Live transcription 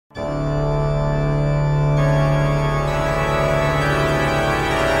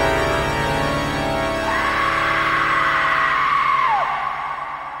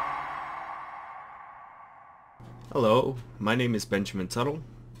My name is Benjamin Tuttle,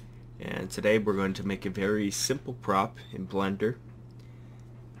 and today we're going to make a very simple prop in Blender.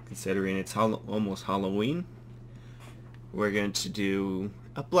 Considering it's almost Halloween, we're going to do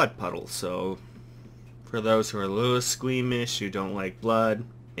a blood puddle. So for those who are a little squeamish, who don't like blood,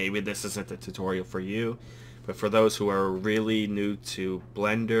 maybe this isn't the tutorial for you. But for those who are really new to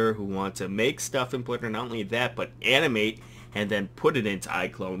Blender, who want to make stuff in Blender, not only that, but animate and then put it into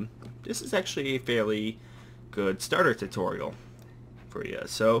iClone, this is actually a fairly good starter tutorial for you.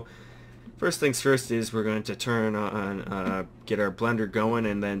 So first things first is we're going to turn on, get our Blender going,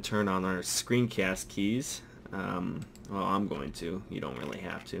 and then turn on our screencast keys. Well, I'm going to. You don't really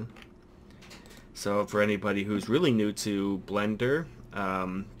have to. So for anybody who's really new to Blender,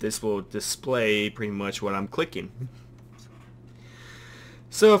 this will display pretty much what I'm clicking.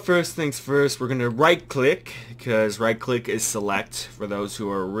 So first things first, we're going to right click, because right click is select. For those who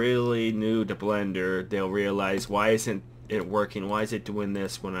are really new to Blender, they'll realize, why isn't it working? Why is it doing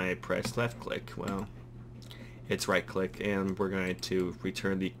this when I press left click? Well, it's right click, and we're going to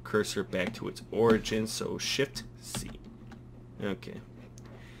return the cursor back to its origin, so Shift C. Okay.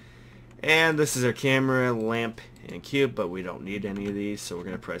 And this is our camera, lamp, and cube, but we don't need any of these, so we're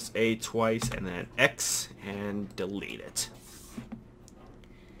going to press A twice and then X and delete it.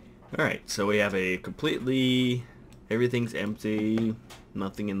 Alright, so we have a completely, everything's empty,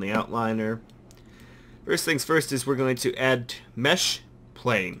 nothing in the outliner. First things first is we're going to add mesh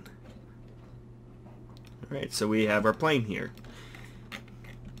plane. Alright, so we have our plane here.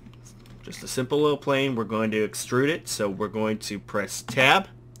 Just a simple little plane. We're going to extrude it, so we're going to press tab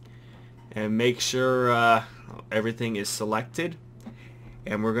and make sure everything is selected.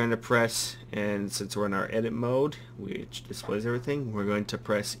 And we're going to press, and since we're in our edit mode, which displays everything, we're going to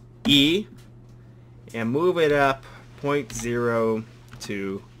press E and move it up 0.025.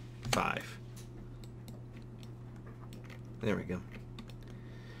 There we go.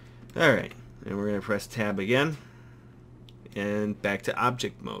 Alright, and we're going to press tab again and back to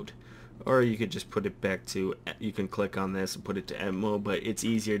object mode. Or you could just put it back to, you can click on this and put it to edit mode, but it's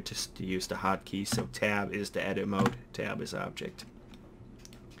easier just to use the hotkey. So tab is the edit mode, tab is object.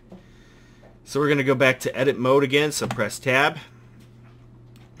 So we're going to go back to edit mode again, so press tab.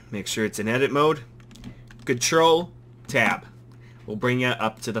 Make sure it's in edit mode. Control tab will bring you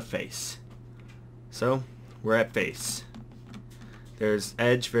up to the face. So we're at face. There's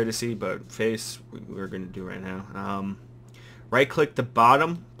edge, vertice, but face we're going to do right now. Right click the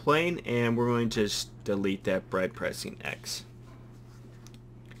bottom plane, and we're going to just delete that by pressing X.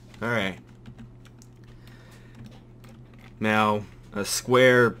 Alright. Now, a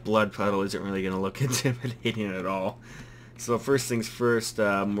square blood puddle isn't really going to look intimidating at all. So first things first,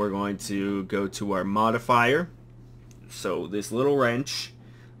 we're going to go to our modifier. So this little wrench,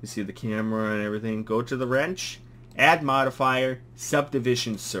 you see the camera and everything, go to the wrench, add modifier,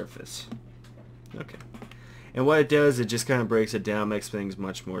 subdivision surface. Okay. And what it does, it just kind of breaks it down, makes things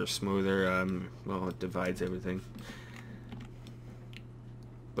much more smoother. Well, it divides everything.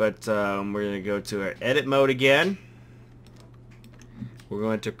 But we're going to go to our edit mode again. We're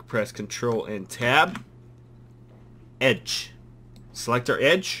going to press Control and Tab. Edge. Select our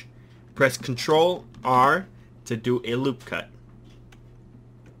edge. Press Control R to do a loop cut.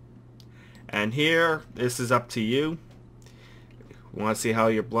 And here, this is up to you. You want to see how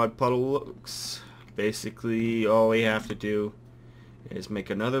your blood puddle looks? Basically, all we have to do is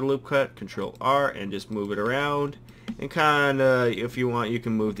make another loop cut, Control R, and just move it around. And kind of, if you want, you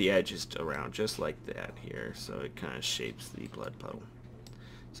can move the edges around just like that here. So it kind of shapes the blood puddle.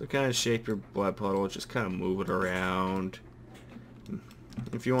 So kind of shape your blood puddle, just kind of move it around.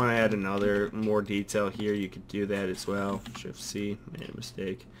 If you want to add another more detail here, you could do that as well. Shift C, made a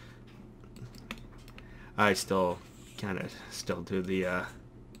mistake. I still kind of do the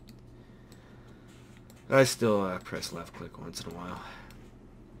I still press left click once in a while.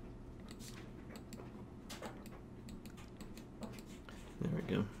 There we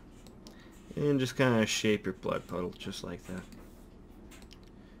go. And just kind of shape your blood puddle just like that.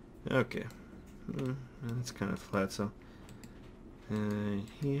 Okay. That's kind of flat, so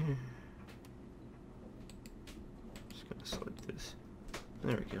here. Just gonna select this.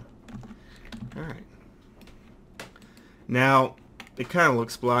 There we go. Alright. Now, it kind of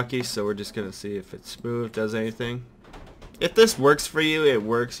looks blocky, so we're just gonna see if it's smooth, does anything. If this works for you, it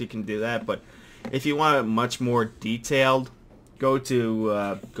works, you can do that, but if you want it much more detailed, go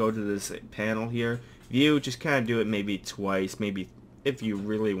to this panel here. View, just kind of do it maybe twice, maybe if you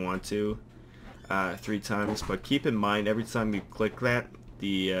really want to, 3 times, but keep in mind every time you click that,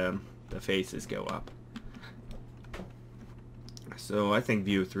 the faces go up. So I think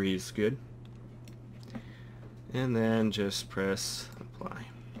view 3 is good. and then just press apply.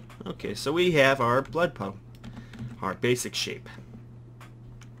 Okay, so we have our blood puddle, our basic shape.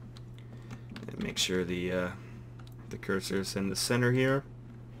 And make sure the cursor is in the center here,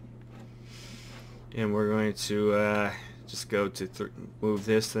 and we're going to just go to move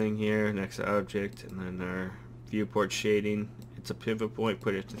this thing here, next object, and then our viewport shading. It's a pivot point.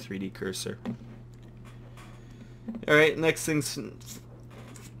 Put it to 3D cursor. All right, next thing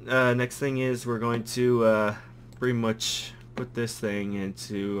is we're going to pretty much put this thing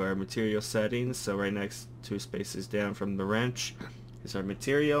into our material settings. So right next, 2 spaces down from the wrench is our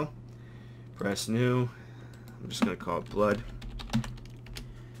material. Press new. I'm just going to call it blood.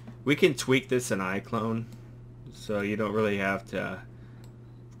 We can tweak this in iClone, so you don't really have to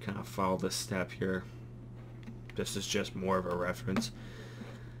kind of follow this step here. This is just more of a reference.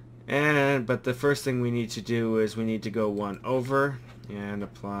 But the first thing we need to do is we need to go one over and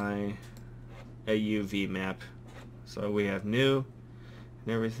apply a UV map. So we have new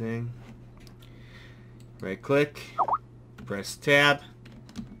and everything. Right click, press tab,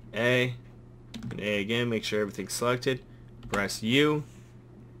 A, and A again, make sure everything's selected. Press U,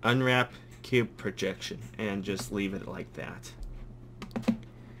 unwrap cube projection, and just leave it like that.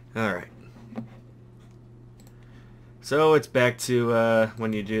 Alright. So it's back to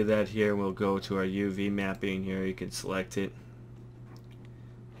when you do that here, we'll go to our UV mapping here. You can select it.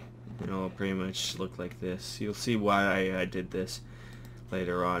 It'll pretty much look like this. You'll see why I did this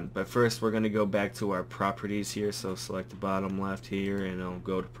later on. But first we're going to go back to our properties here. So select the bottom left here and I'll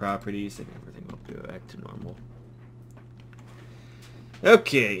go to properties and everything will go back to normal.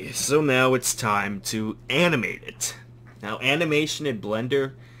 Okay, so now it's time to animate it. Now animation in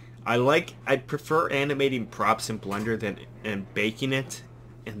Blender, I prefer animating props in Blender than baking it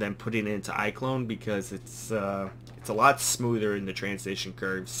and then putting it into iClone, because it's a lot smoother in the transition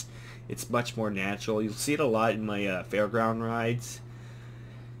curves. It's much more natural. You'll see it a lot in my fairground rides.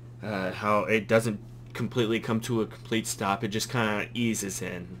 How it doesn't completely come to a complete stop. It just kind of eases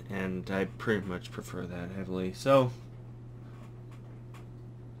in, and I pretty much prefer that heavily. So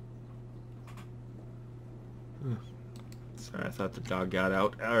sorry, I thought the dog got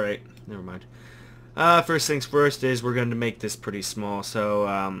out. Alright, never mind. First things first is we're going to make this pretty small.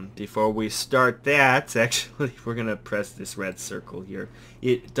 So before we start that, actually, we're going to press this red circle here.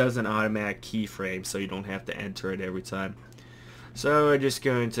 It does an automatic keyframe, so you don't have to enter it every time. So we're just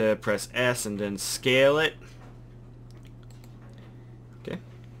going to press S and then scale it. Okay.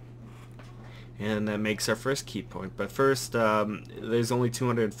 And that makes our first key point. But first, there's only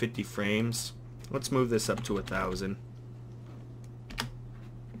 250 frames. Let's move this up to 1,000.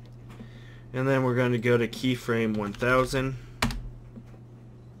 And then we're going to go to keyframe 1000.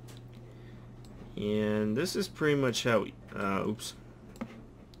 And this is pretty much how, oops.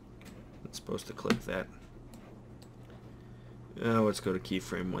 It's supposed to click that. Let's go to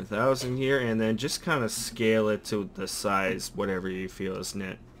keyframe 1000 here, and then just kind of scale it to the size, whatever you feel is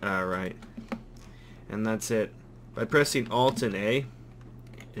net. Alright. And that's it. By pressing Alt and A,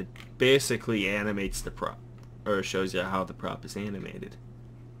 it basically animates the prop, or shows you how the prop is animated.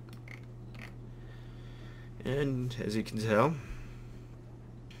 And as you can tell,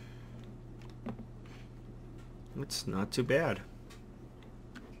 it's not too bad.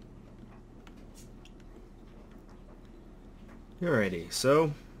 Alrighty,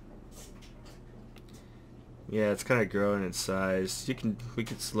 so yeah, it's kind of growing in size. We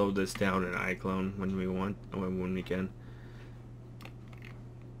can slow this down in iClone when we want, or when we can.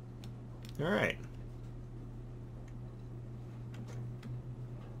 Alright.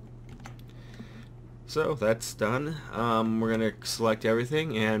 So that's done. We're gonna select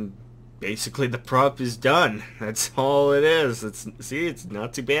everything, and basically the prop is done. That's all it is. It's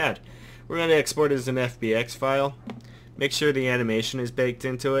not too bad. We're gonna export it as an FBX file. Make sure the animation is baked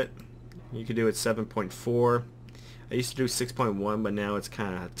into it. You can do it 7.4. I used to do 6.1, but now it's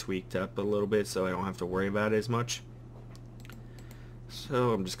kind of tweaked up a little bit, so I don't have to worry about it as much.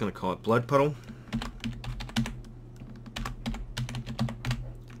 So I'm just gonna call it Blood Puddle.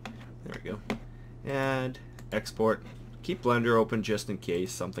 There we go. And export. Keep Blender open just in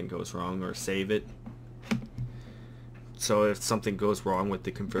case something goes wrong, or save it. So if something goes wrong with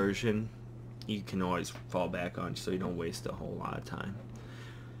the conversion, you can always fall back on, so you don't waste a whole lot of time.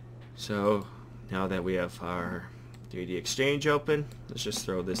 So now that we have our 3D Exchange open, let's just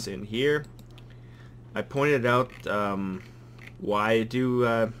throw this in here. I pointed out why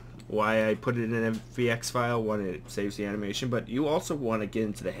I put it in an FBX file when it saves the animation, but you also want to get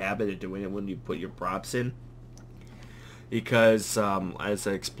into the habit of doing it when you put your props in, because as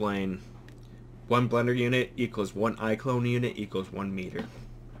I explained, one Blender unit equals one iClone unit equals 1 meter.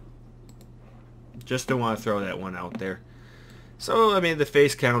 Just don't want to throw that one out there. So, I mean, the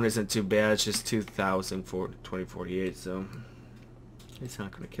face count isn't too bad. It's just 2048, so it's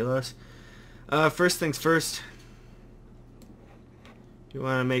not going to kill us. First things first, you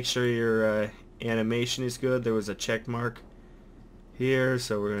want to make sure your animation is good. There was a check mark here,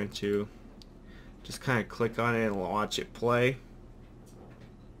 so we're going to just kind of click on it and watch it play.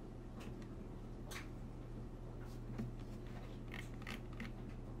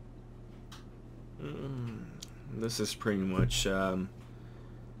 This is pretty much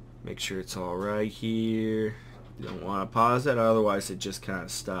make sure it's all right here. You don't want to pause it, otherwise it just kind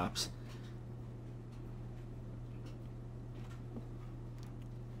of stops.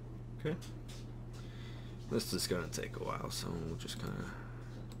 Okay. This is going to take a while, so we'll just kind of...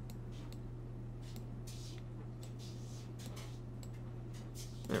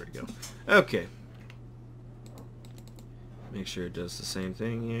 There we go. Okay. Make sure it does the same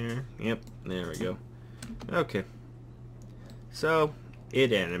thing here. Yep, there we go. Okay. So,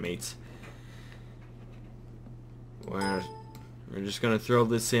 it animates. We're just going to throw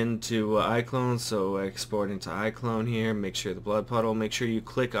this into iClone, so export into iClone here. Make sure the blood puddle. Make sure you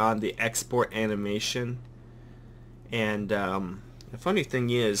click on the export animation. And the funny thing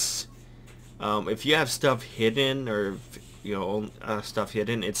is, if you have stuff hidden, or stuff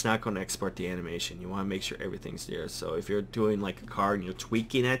hidden, it's not going to export the animation. You want to make sure everything's there. So if you're doing like a car and you're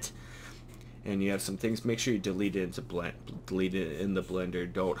tweaking it, and you have some things, make sure you delete it in the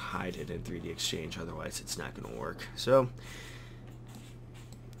Blender. Don't hide it in 3D Exchange, otherwise it's not going to work. So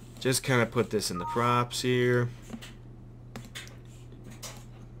just kind of put this in the props here,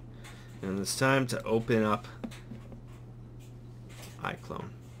 and it's time to open up iClone.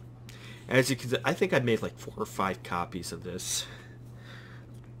 As you can see, I think I made like 4 or 5 copies of this.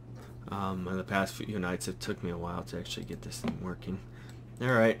 In the past few nights, it took me a while to actually get this thing working.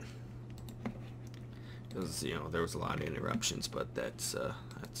 Alright. Because, there was a lot of interruptions, but that's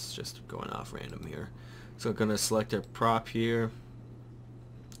just going off random here. So I'm going to select our prop here.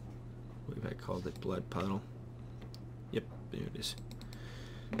 I believe I called it blood puddle. Yep, there it is.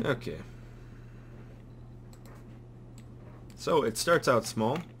 Okay. So it starts out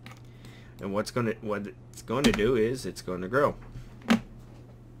small. And what it's going to do is it's going to grow.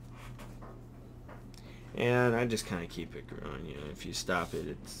 And I just kind of keep it growing. If you stop it,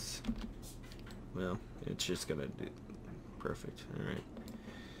 it's just going to do perfect. All right.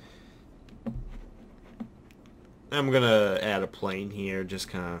 I'm going to add a plane here just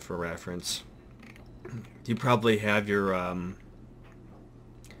kind of for reference. You probably have your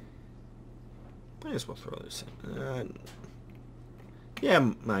might as well throw this in.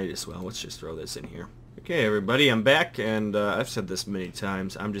 Yeah, might as well. Let's just throw this in here. Okay, everybody, I'm back, and I've said this many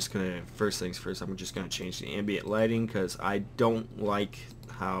times. I'm just gonna, first things first, I'm just gonna change the ambient lighting because I don't like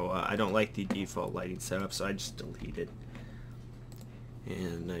how I don't like the default lighting setup, so I just delete it.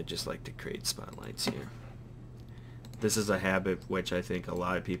 And I just like to create spotlights here. This is a habit which I think a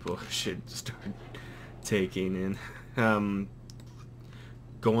lot of people should start taking in.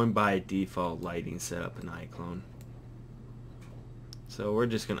 Going by default lighting setup in iClone. So I'm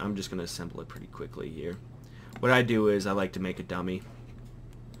just gonna assemble it pretty quickly here. What I do is I like to make a dummy.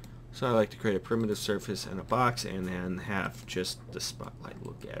 So I like to create a primitive surface and a box, and then have just the spotlight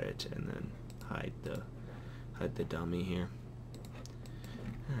look at it, and then hide the dummy here.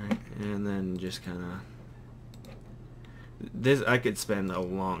 Alright, and then just kinda I could spend a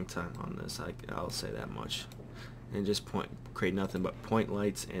long time on this, I'll say that much. And just create nothing but point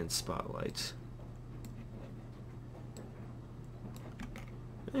lights and spotlights.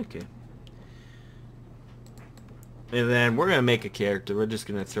 Okay. And then we're gonna make a character. We're just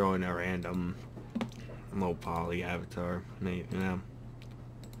gonna throw in a random low poly avatar. Maybe,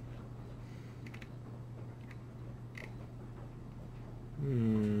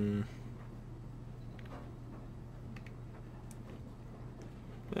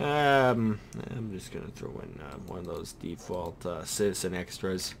 I'm just gonna throw in one of those default citizen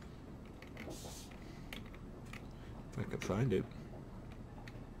extras. If I can find it.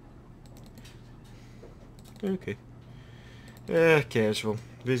 Okay. Casual.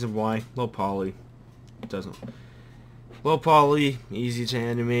 Reason why. Low poly. Low poly, easy to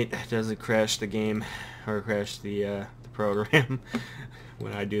animate, doesn't crash the game or crash the program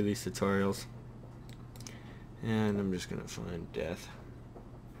when I do these tutorials. And I'm just gonna find death.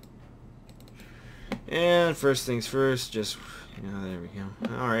 And first things first, just there we go.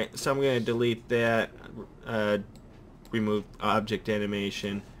 Alright, so I'm gonna delete that, remove object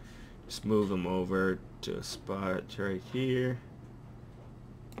animation, just move them over to a spot right here.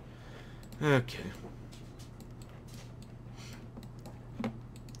 Okay.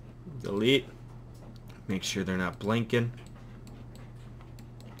 Delete. Make sure they're not blinking.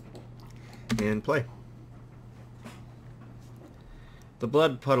 And play. The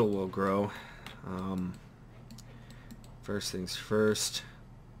blood puddle will grow. First things first.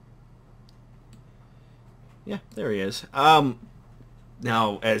 Yeah, there he is.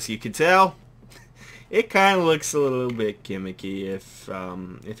 Now, as you can tell, it kind of looks a little bit gimmicky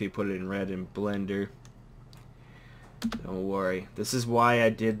if you put it in red in Blender. Don't worry. This is why I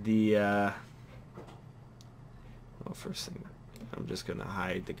did the, well, first thing, I'm just going to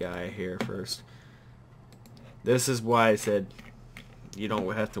hide the guy here first. This is why I said you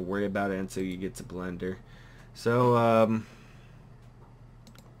don't have to worry about it until you get to Blender. So,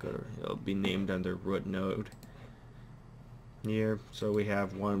 it'll be named under root node here. So we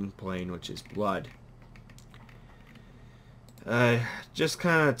have one plane, which is blood. Just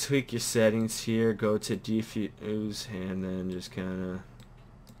kind of tweak your settings here. Go to diffuse, and then just kind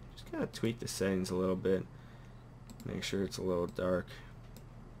of tweak the settings a little bit. Make sure it's a little dark.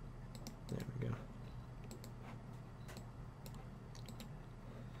 There we go.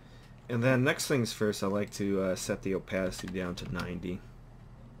 And then next things first, I like to set the opacity down to 90.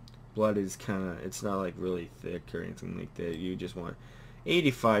 Blood is it's not like really thick or anything like that. You just want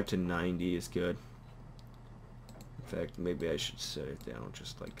 85 to 90 is good. In fact, maybe I should set it down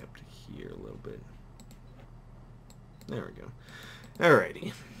just like up to here a little bit. There we go.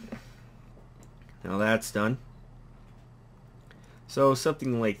 Alrighty. Now that's done. So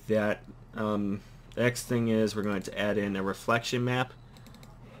something like that. The next thing is we're going to add in a reflection map.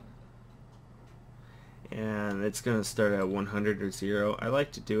 And it's going to start at 100 or 0. I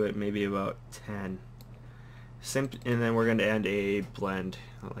like to do it maybe about 10. And then we're going to add a blend.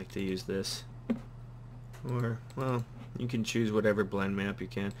 I like to use this. Or, well, you can choose whatever blend map you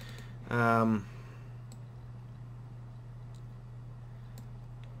can. And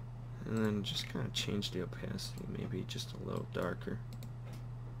then just kind of change the opacity, maybe just a little darker.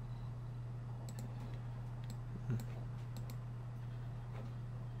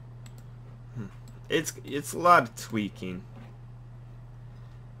 It's a lot of tweaking.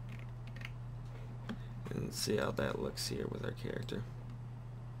 And see how that looks here with our character.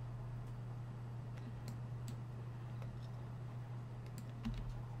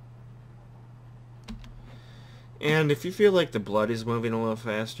 And if you feel like the blood is moving a little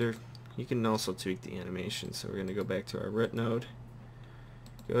faster, you can also tweak the animation. So we're going to go back to our root node.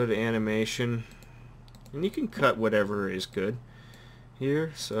 Go to animation. And you can cut whatever is good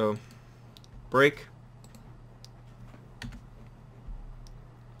here. So break.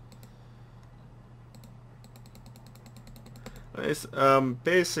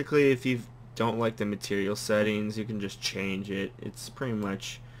 Basically, if you don't like the material settings, you can just change it. It's pretty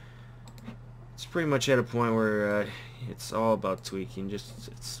much at a point where it's all about tweaking.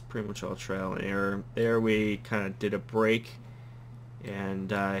 It's pretty much all trial and error. There we kind of did a break,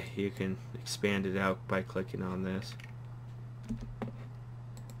 and you can expand it out by clicking on this.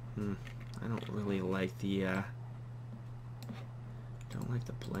 I don't really like the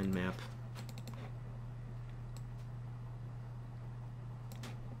blend map.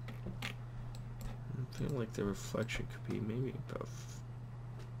 I feel like the reflection could be maybe about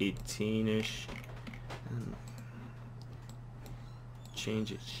 18-ish. And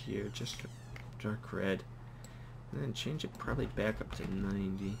change it here just to dark red. And then change it probably back up to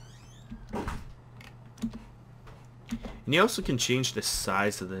 90. And you also can change the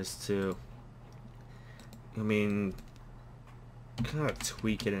size of this too. I mean, kind of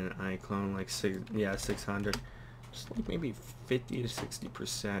tweak it in iClone, like 600, just like maybe 50 to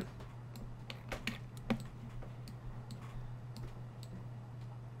 60%.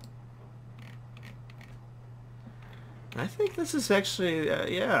 I think this is actually,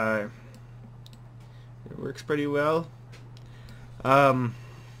 yeah, it works pretty well. Yeah,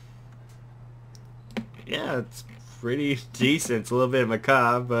 it's pretty decent. It's a little bit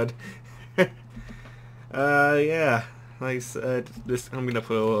macabre, but yeah, like I said, I'm gonna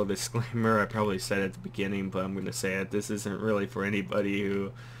put a little disclaimer. I probably said it at the beginning, but I'm gonna say it. This isn't really for anybody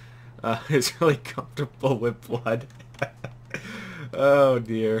who is really comfortable with blood. Oh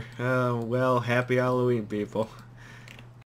dear. Well, happy Halloween, people.